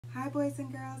Hi boys and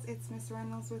girls, it's Miss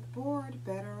Reynolds with B.O.R.E.D,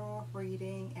 Better Off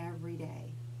Reading Every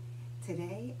Day.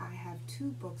 Today I have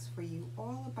two books for you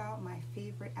all about my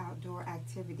favorite outdoor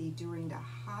activity during the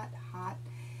hot,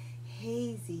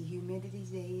 hazy humidity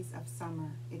days of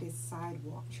summer. It is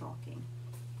sidewalk chalking.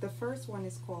 The first one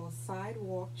is called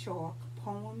Sidewalk Chalk,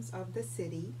 Poems of the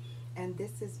City, and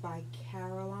this is by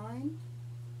Caroline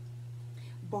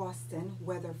Boston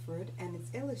Weatherford, and it's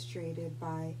illustrated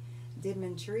by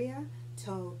Demetria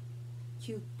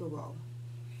Tokubo.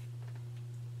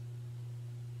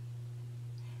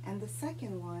 And the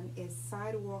second one is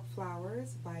Sidewalk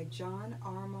Flowers by John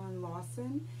Armand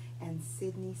Lawson and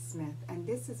Sydney Smith. And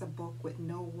this is a book with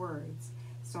no words,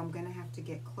 so I'm going to have to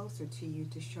get closer to you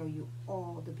to show you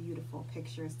all the beautiful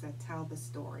pictures that tell the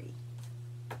story.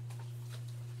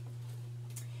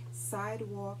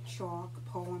 Sidewalk Chalk,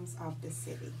 Poems of the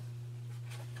City.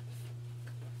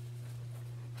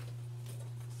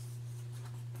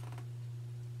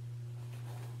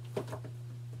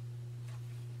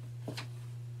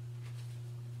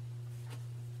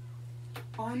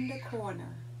 On the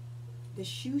corner, the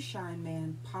shoeshine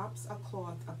man pops a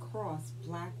cloth across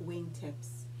black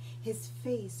wingtips, his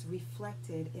face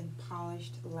reflected in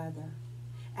polished leather.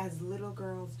 As little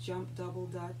girls jump double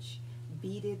dutch,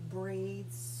 beaded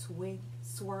braids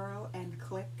swirl and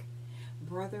click,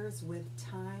 brothers with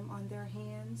time on their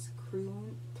hands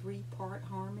croon three-part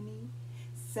harmony,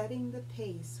 setting the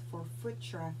pace for foot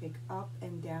traffic up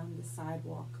and down the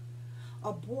sidewalk.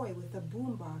 A boy with a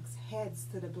boombox heads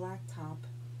to the blacktop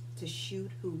to shoot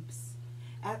hoops.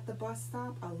 At the bus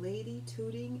stop, a lady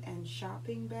toting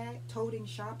shopping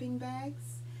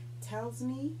bags tells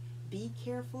me, "Be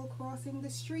careful crossing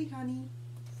the street, honey."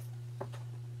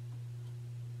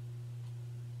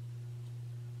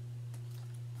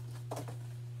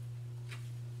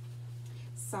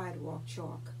 Sidewalk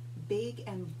chalk, big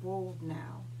and bold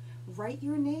now. Write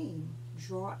your name,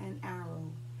 draw an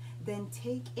arrow, then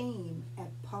take aim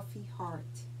at puffy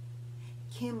heart.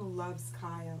 Kim loves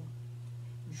Kyle.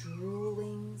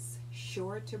 Droolings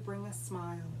sure to bring a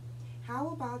smile. How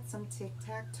about some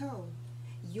tic-tac-toe?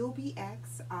 You'll be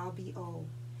X, I'll be O.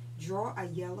 Draw a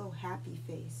yellow happy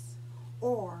face.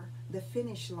 Or the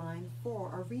finish line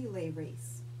for a relay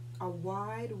race. A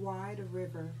wide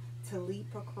river to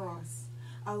leap across.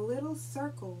 A little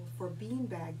circle for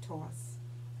beanbag toss.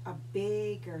 A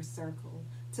bigger circle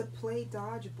to play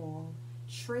dodgeball.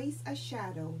 Trace a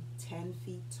shadow 10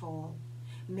 feet tall.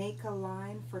 Make a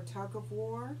line for tug of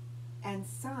war and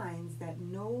signs that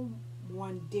no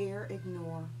one dare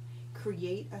ignore.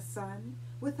 Create a sun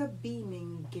with a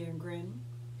beaming grin.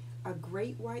 A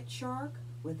great white shark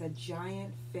with a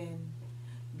giant fin.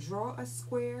 Draw a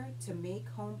square to make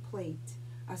home plate.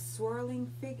 A swirling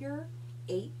figure,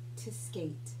 8 to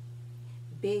skate.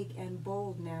 Big and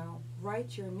bold now,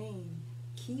 write your name.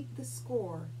 Keep the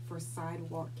score for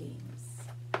sidewalk games.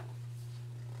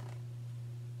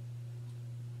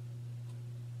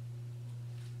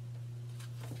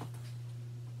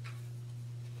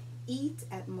 Eat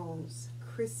at Moe's,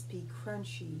 crispy,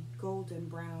 crunchy, golden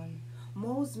brown.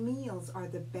 Moe's meals are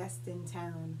the best in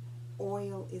town.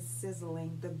 Oil is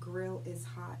sizzling, the grill is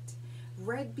hot.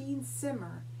 Red beans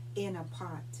simmer in a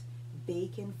pot.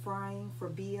 Bacon frying for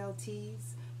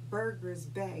BLTs. Burgers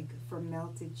beg for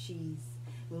melted cheese.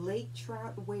 Lake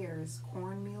trout wears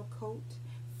cornmeal coat.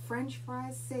 French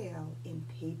fries sail in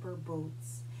paper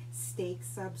boats. Steak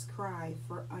subs cry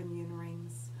for onion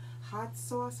rings. Hot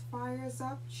sauce fires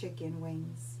up chicken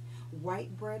wings.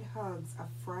 White bread hugs a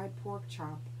fried pork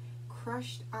chop.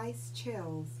 Crushed ice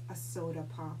chills a soda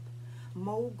pop.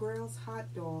 Mo grills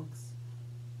hot dogs.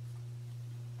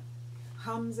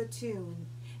 Hums a tune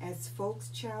as folks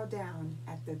chow down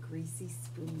at the greasy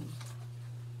spoon.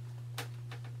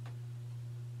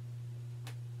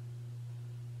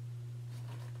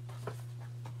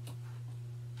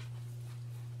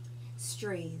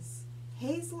 Strays.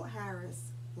 Hazel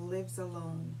Harris lives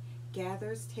alone,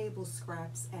 gathers table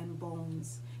scraps and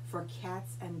bones for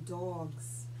cats and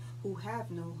dogs who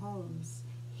have no homes.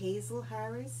 Hazel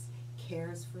Harris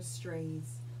cares for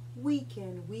strays. Week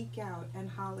in, week out, and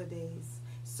holidays,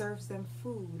 serves them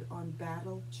food on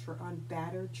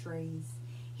battered trays.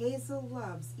 Hazel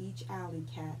loves each alley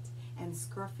cat and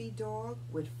scruffy dog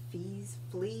with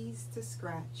fleas to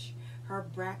scratch. Her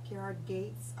backyard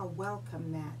gates a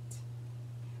welcome mat.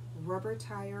 Rubber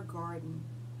tire garden.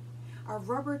 A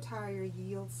rubber tire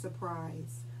yields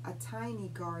surprise, a tiny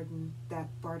garden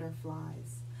that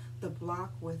butterflies. The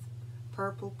block with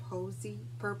purple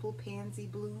pansy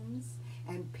blooms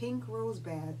and pink rose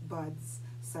buds,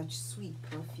 such sweet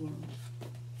perfume.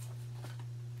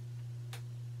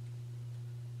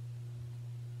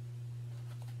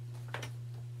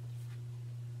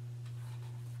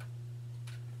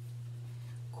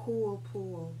 Cool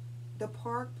pool. The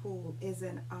park pool is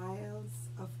an isles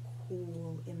of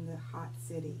cool in the hot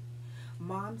city.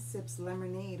 Mom sips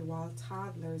lemonade while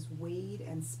toddlers wade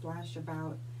and splash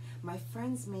about. My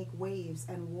friends make waves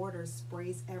and water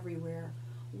sprays everywhere.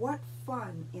 What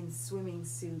fun in swimming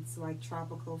suits like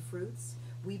tropical fruits.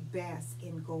 We bask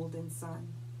in golden sun.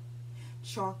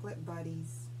 Chocolate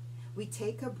buddies. We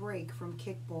take a break from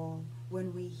kickball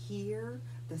when we hear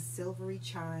the silvery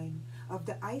chime of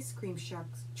the ice cream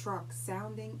truck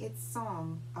sounding its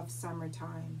song of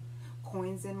summertime.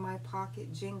 Coins in my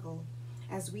pocket jingle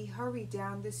as we hurry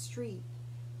down the street,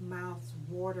 mouths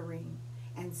watering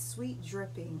and sweet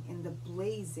dripping in the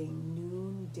blazing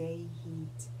noonday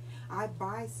heat. I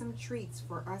buy some treats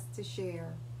for us to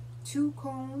share. 2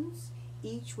 cones,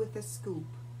 each with a scoop.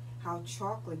 How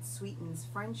chocolate sweetens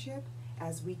friendship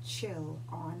as we chill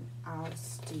on our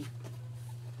stoop.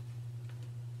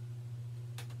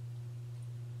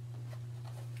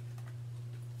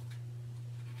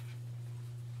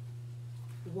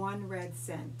 One red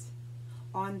cent.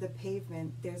 On the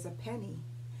pavement there's a penny.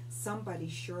 Somebody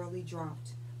surely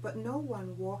dropped, but no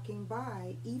one walking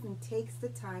by even takes the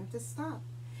time to stop.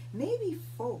 Maybe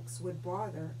folks would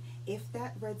bother if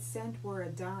that red cent were a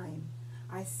dime.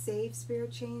 I save spare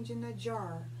change in a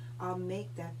jar. I'll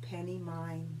make that penny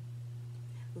mine.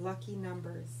 Lucky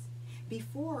numbers.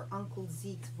 Before Uncle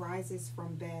Zeke rises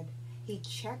from bed, he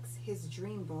checks his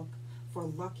dream book for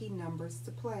lucky numbers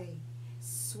to play.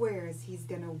 Swears he's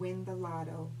gonna win the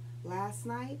lotto. Last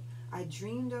night, I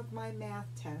dreamed of my math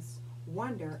test.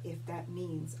 Wonder if that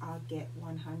means I'll get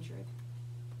 100.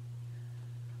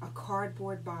 A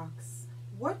cardboard box.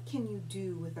 What can you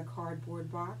do with a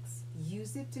cardboard box?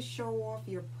 Use it to show off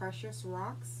your precious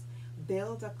rocks?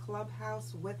 Build a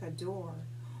clubhouse with a door,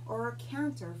 or a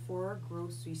counter for a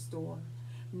grocery store?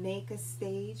 Make a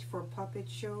stage for puppet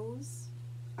shows?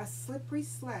 A slippery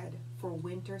sled for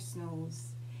winter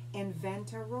snows?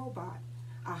 Invent a robot,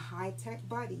 a high-tech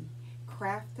buddy?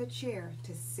 Craft a chair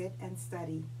to sit and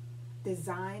study?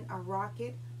 Design a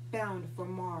rocket bound for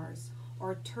Mars,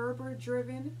 or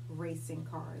turbo-driven racing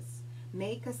cars?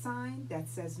 Make a sign that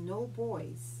says no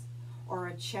boys, or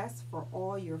a chest for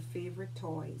all your favorite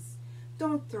toys.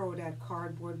 Don't throw that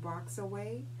cardboard box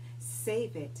away.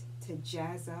 Save it to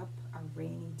jazz up a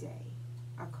rainy day.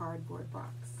 A cardboard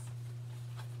box.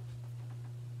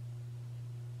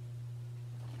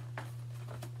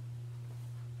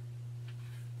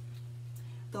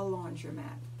 The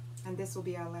laundromat. And this will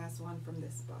be our last one from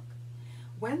this book.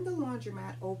 When the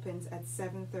laundromat opens at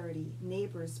 7:30,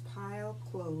 neighbors pile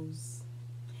clothes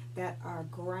that are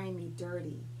grimy,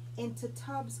 dirty into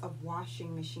tubs of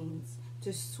washing machines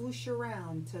to swoosh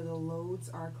around till the loads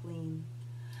are clean.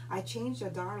 I change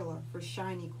 $1 for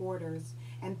shiny quarters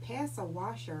and pass a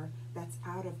washer that's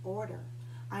out of order.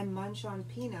 I munch on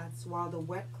peanuts while the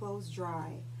wet clothes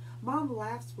dry. Mom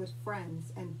laughs with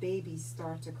friends and babies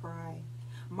start to cry.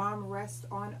 Mom rests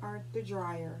on the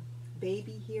dryer.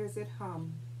 Baby hears it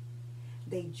hum.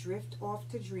 They drift off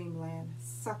to dreamland,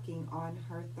 sucking on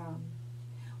her thumb.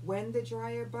 When the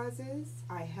dryer buzzes,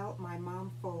 I help my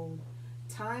mom fold.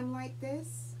 Time like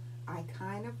this, I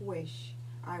kind of wish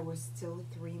I was still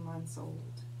 3 months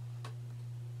old.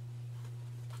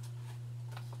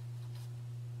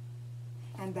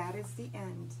 And that is the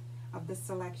end of the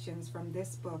selections from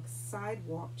this book,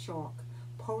 Sidewalk Chalk,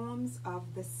 Poems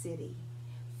of the City,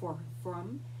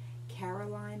 from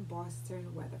Caroline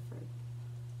Boston Weatherford.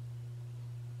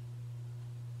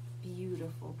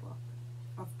 Beautiful book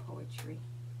of poetry.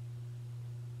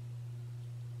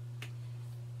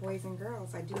 Boys and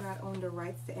girls, I do not own the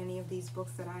rights to any of these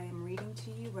books that I am reading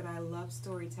to you, but I love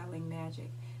storytelling magic.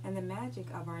 And the magic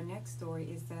of our next story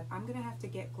is that I'm going to have to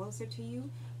get closer to you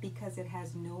because it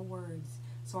has no words.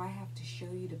 So I have to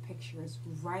show you the pictures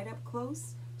right up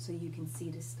close so you can see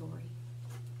the story.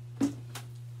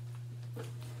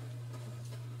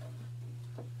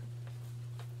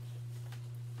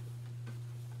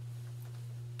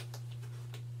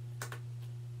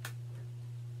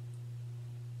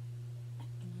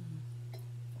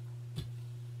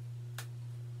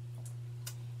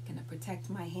 Protect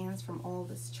my hands from all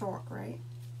this chalk, right?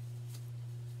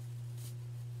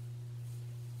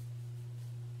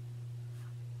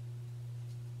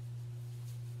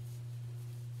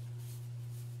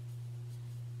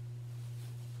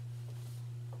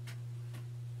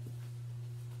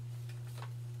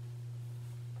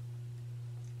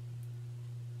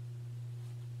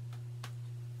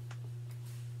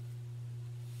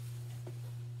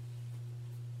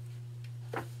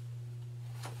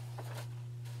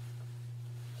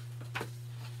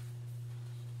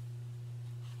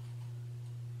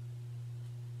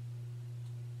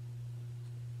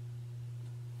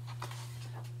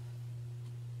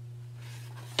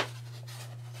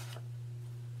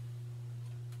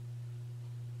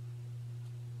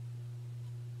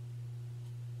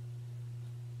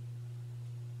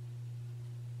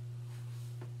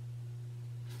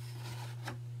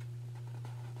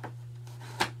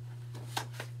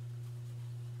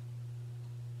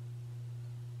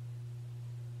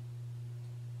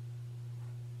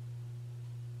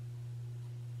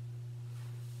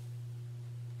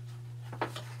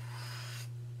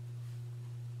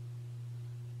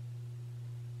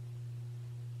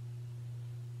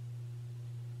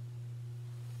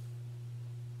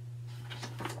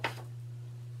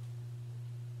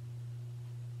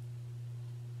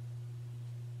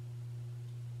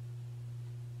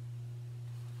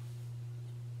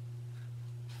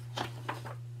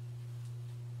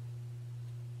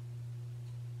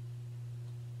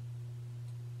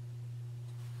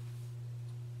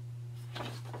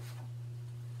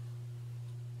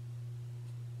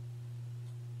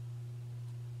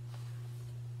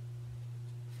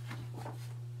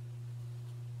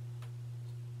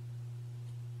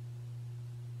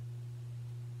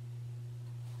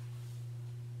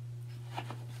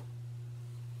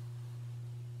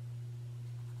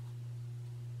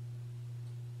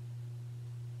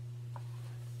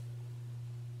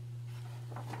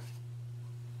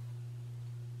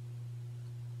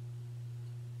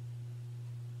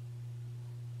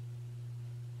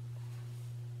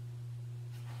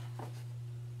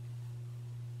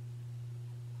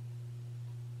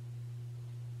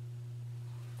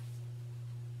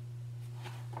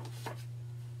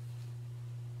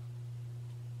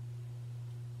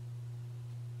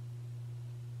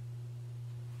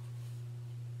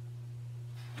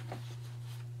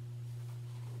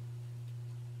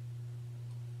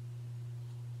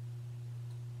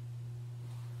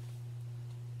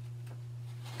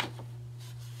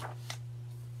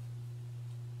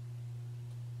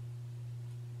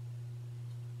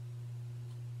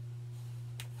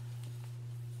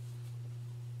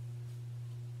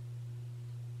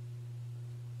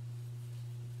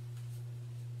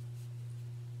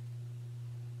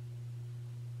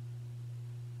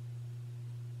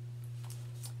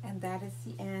 And that is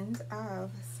the end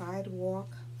of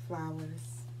Sidewalk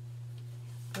Flowers.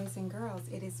 Boys and girls,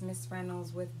 it is Miss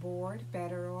Reynolds with Bored,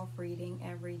 Better Off Reading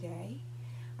Every Day.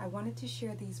 I wanted to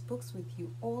share these books with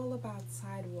you all about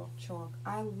sidewalk chalk.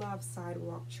 I love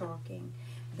sidewalk chalking.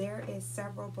 There is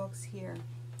several books here.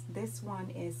 This one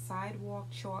is Sidewalk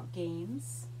Chalk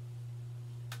Games.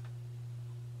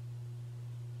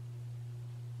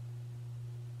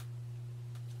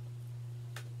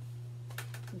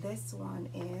 This one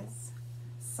is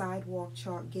Sidewalk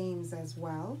Chalk Games as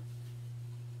well.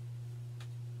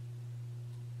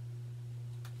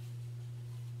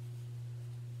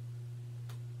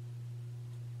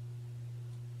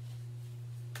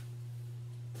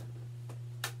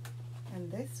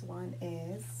 And this one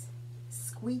is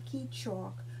Squeaky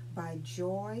Chalk by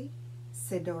Joy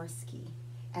Sidorsky,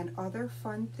 and other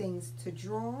fun things to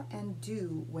draw and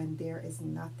do when there is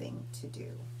nothing to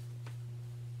do.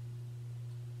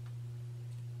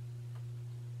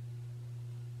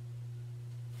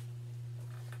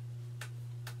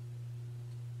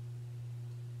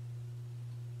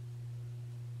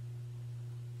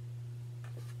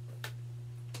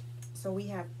 So we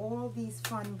have all these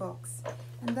fun books.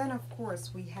 And then of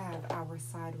course we have our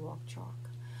sidewalk chalk.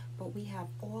 But we have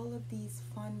all of these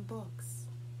fun books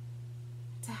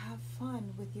to have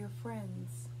fun with your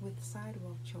friends with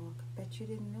sidewalk chalk. Bet you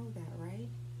didn't know that, right?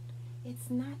 It's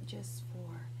not just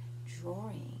for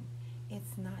drawing.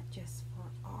 It's not just for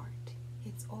art.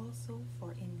 It's also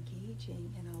for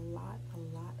engaging in a lot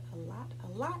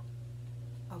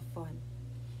of fun.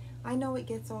 I know it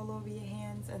gets all over your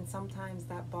hands and sometimes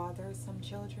that bothers some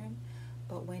children,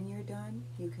 but when you're done,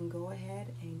 you can go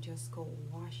ahead and just go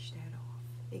wash that off.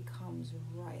 It comes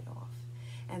right off.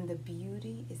 And the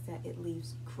beauty is that it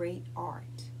leaves great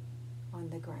art on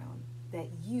the ground that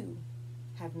you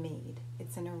have made.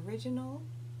 It's an original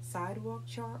sidewalk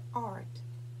chalk art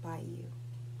by you.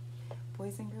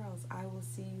 Boys and girls, I will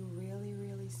see you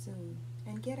really soon.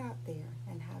 And get out there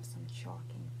and have some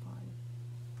chalking